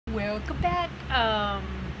Welcome back.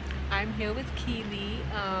 I'm here with Keely.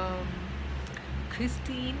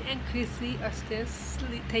 Christine and Chrissy are still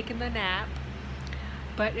taking a nap,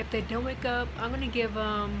 but if they don't wake up, I'm gonna give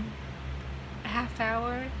them a half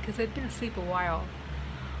hour because they've been asleep a while.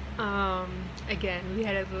 Again, we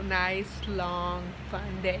had a nice, long,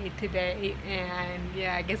 fun day today, and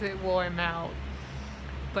yeah, I guess it wore them out.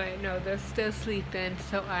 But no, they're still sleeping,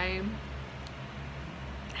 so I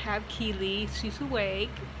have Keely. She's awake.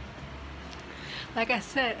 Like I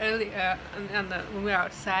said earlier, when we were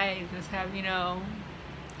outside, just have a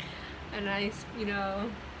nice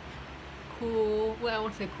cool. Well, I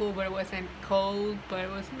won't say cool, but it wasn't cold. But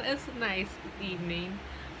it's a nice evening.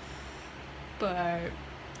 But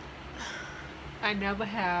I never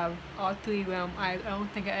have all three of them. I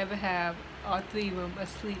don't think I ever have all three of them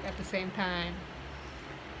asleep at the same time.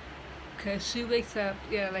 Cause she wakes up,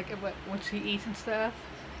 yeah, like when she eats and stuff.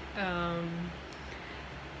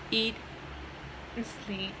 Eat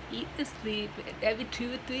eat and sleep every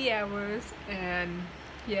 2 or 3 hours. And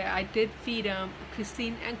yeah, I did feed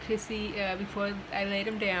Christine and Chrissy before I laid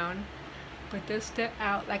them down, but they're still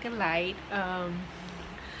out like a light.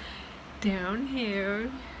 Down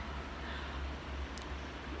here,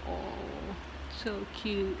 oh, so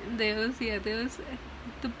cute. And there's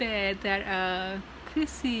the bed that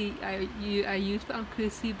Chrissy I used on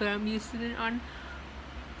Chrissy, but I'm using it on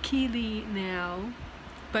Keely now.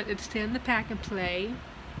 But it's still in the pack and play.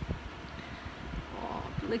 Oh,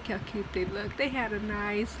 look how cute they look. They had a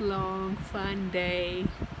nice, long, fun day.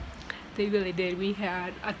 They really did.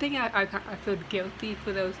 I think I feel guilty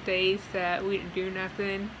for those days that we didn't do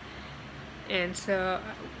nothing. And so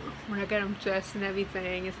when I got them dressed and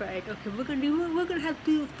everything, it's like, okay, we're gonna have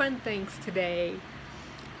to do fun things today.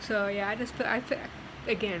 So yeah, I feel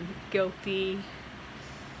again guilty.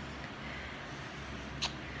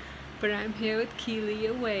 But I'm here with Keely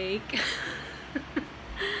awake.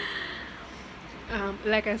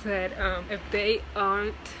 Like I said, if they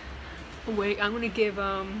aren't awake, I'm gonna give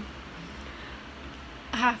a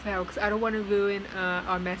half hour because I don't want to ruin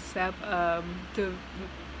or mess up the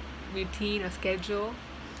routine or schedule.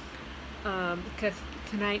 Because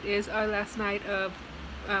tonight is our last night of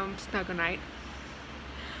snuggle night.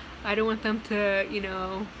 I don't want them to,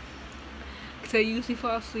 because I usually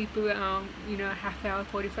fall asleep around, a half hour,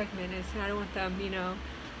 45 minutes, and I don't want them,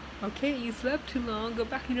 okay, you slept too long, go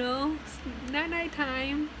back, night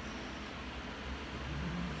time.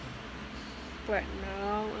 But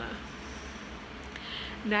no,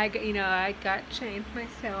 now I got changed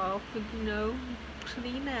myself,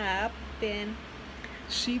 clean up, and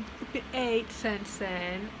she ate since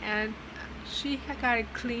then, and she got a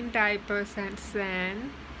clean diaper since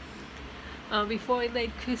then. Before I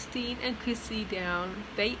laid Christine and Chrissy down,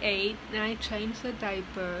 they ate and I changed the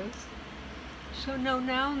diapers. So no,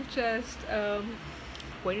 now I'm just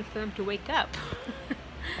waiting for them to wake up.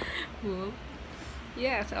 Well,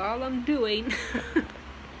 yeah, that's all I'm doing.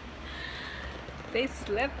 They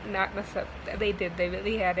slept, not slept, they did. They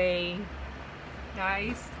really had a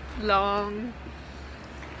nice, long,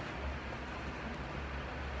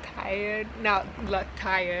 not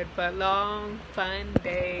tired, but long, fun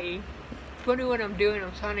day. Funny what I'm doing,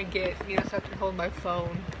 I'm trying to get, so I can hold my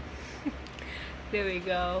phone. There we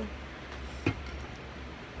go.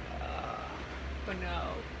 But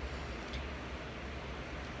no.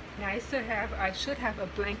 Nice to have, I should have a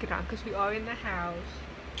blanket on because we are in the house.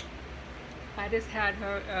 I just had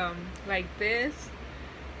her like this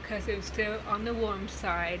because it was still on the warm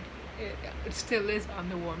side. It still is on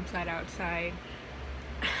the warm side outside.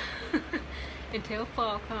 Until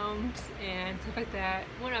fall comes and stuff like that,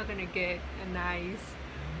 we're not gonna get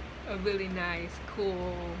a really nice,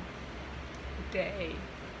 cool day.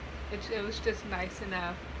 It was just nice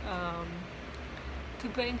enough to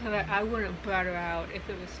bring her. I wouldn't have brought her out if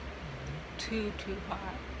it was too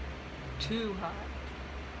hot.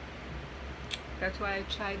 That's why I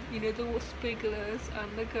tried, the sprinklers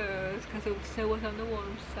on the girls because it still was on the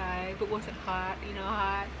warm side, but wasn't hot,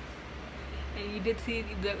 hot. And you did see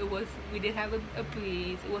that we did have a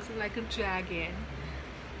breeze. It wasn't like a dragon.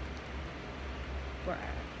 But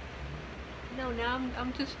no, now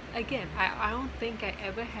I'm just, again, I don't think I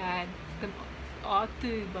ever had them all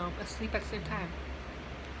three of them asleep at the same time.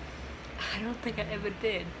 I don't think I ever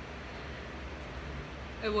did.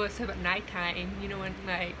 It was about nighttime, when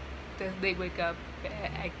like they wake up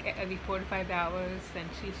every 4 to 5 hours, and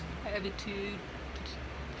she's every 2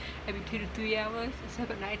 to 3 hours,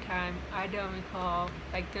 except at nighttime. I don't recall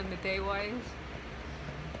like during the day wise.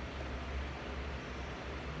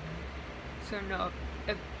 So no,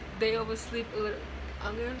 if they oversleep a little,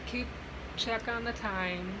 I'm gonna keep check on the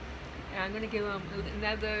time. And I'm gonna give them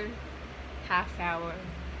another half hour,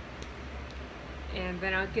 and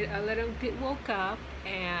then I'll let them get woke up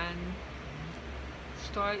and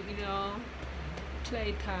start,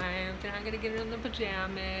 playtime. Then I'm gonna get them the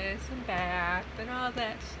pajamas and bath and all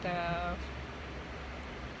that stuff.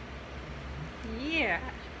 Yeah.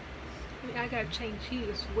 I gotta change you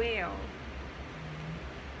as well.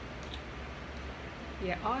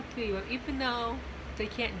 Yeah, all three of them, even though they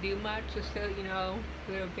can't do much, they're still,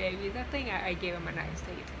 little babies. I think I gave them a nice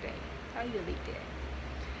day today. I really did.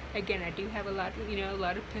 Again, I do have a lot, a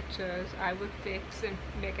lot of pictures. I would fix and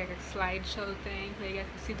make like a slideshow thing so you guys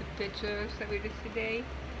can see the pictures that we did today.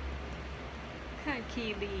 Hi,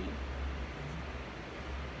 Keely.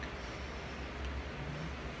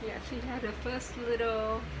 Yeah, she had her first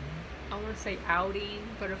little, I want to say outing,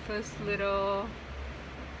 but her first little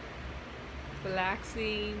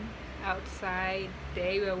relaxing outside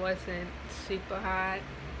day where it wasn't super hot.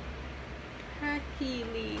 Hi,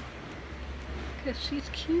 Keely. Because she's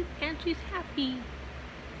cute and she's happy.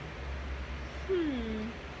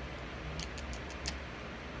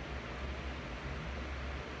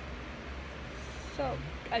 So,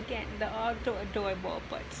 again, they're all adorable,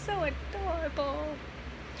 but so adorable.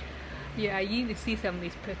 Yeah, you need to see some of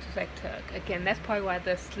these pictures I took. Again, that's probably why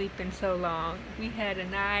they're sleeping so long. We had a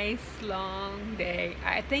nice long day.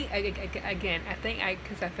 I think,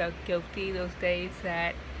 because I felt guilty those days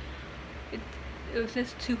that it was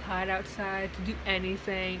just too hot outside to do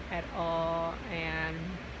anything at all. And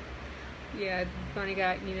yeah, finally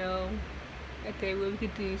got, a day where we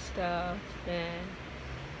could do stuff, and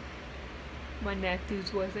my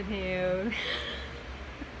nephews wasn't here.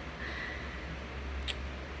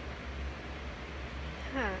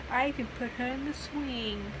 I even put her in the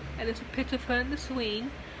swing. And there's a picture of her in the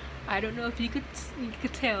swing. I don't know if you could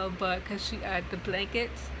tell, but because she the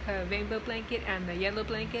blankets, her rainbow blanket and the yellow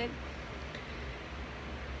blanket,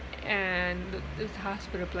 and the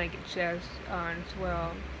hospital blanket she has on as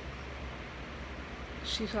well.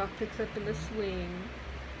 She's all fixed up in the swing.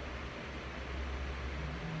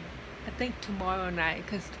 I think tomorrow night,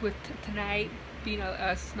 because with tonight being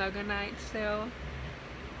a snugger night still.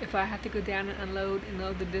 If I have to go down and unload and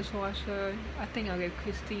load the dishwasher, I think I'll give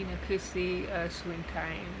Christine and Chrissy swing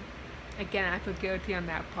time. Again, I feel guilty on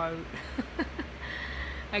that part.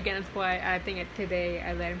 Again, that's why I think today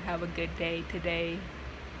I let them have a good day today.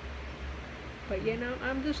 But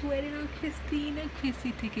I'm just waiting on Christine and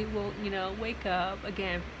Chrissy to get wake up.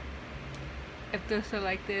 Again, if they're still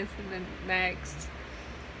like this in the next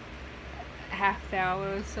half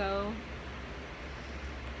hour or so,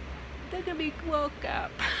 they're gonna be woke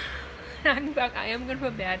up. I am gonna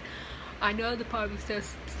feel bad. I know they're probably still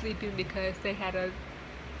sleeping because they had a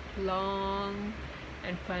long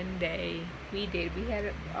and fun day. We did. We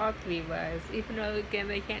had all three of us. Even though again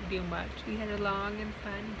they can't do much, we had a long and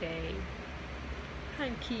fun day.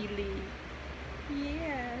 Hi, Keely.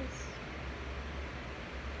 Yes.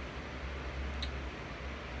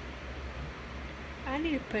 I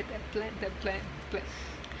need to put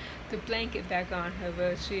the blanket back on her,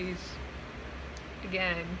 but she's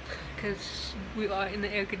again, because we are in the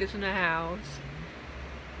air conditioner house,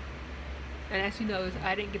 and as you know,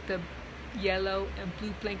 I didn't get the yellow and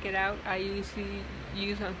blue blanket out. I usually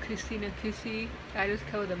use on Christine and Chrissy. I just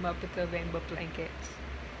cover them up with the rainbow blankets.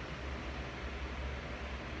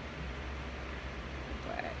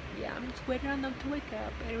 But yeah, I'm just waiting on them to wake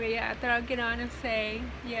up. Anyway, yeah, I thought I'd get on and say,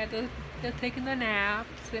 yeah, they're taking their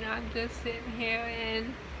naps, and I'm just sitting here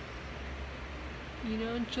and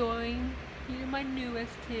enjoying, my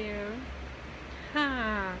newest here.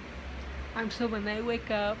 I'm sure when they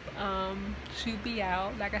wake up, she'll be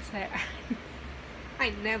out. Like I said,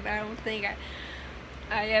 I don't think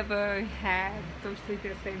I ever had them sleep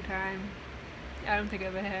at the same time. I don't think I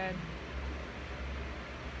ever had.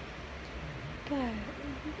 But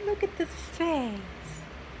look at this face.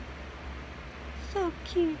 So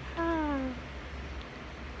cute, huh?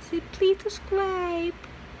 See, please subscribe.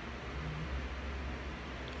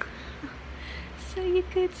 So you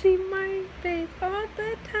could see my face all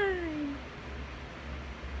the time.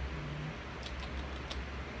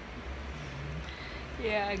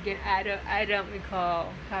 Yeah, again, I don't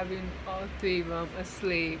recall having all three of them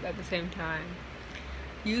asleep at the same time.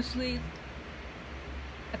 Usually,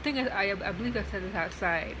 I think I believe I said this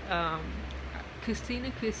outside. Christine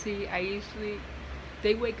and Chrissy,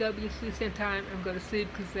 they wake up usually the same time and go to sleep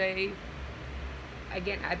because they're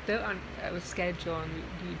on a schedule and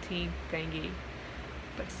routine thingy.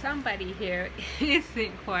 But somebody here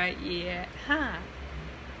isn't quite yet, huh?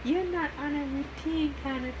 You're not on a routine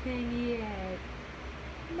kind of thing yet.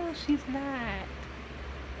 No, she's not.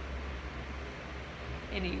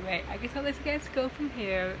 Anyway, I guess I'll let you guys go from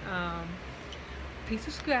here. Please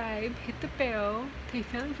subscribe, hit the bell, tell your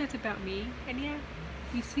family and friends about me, and yeah,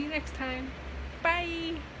 we see you next time.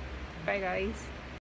 Bye! Bye, guys.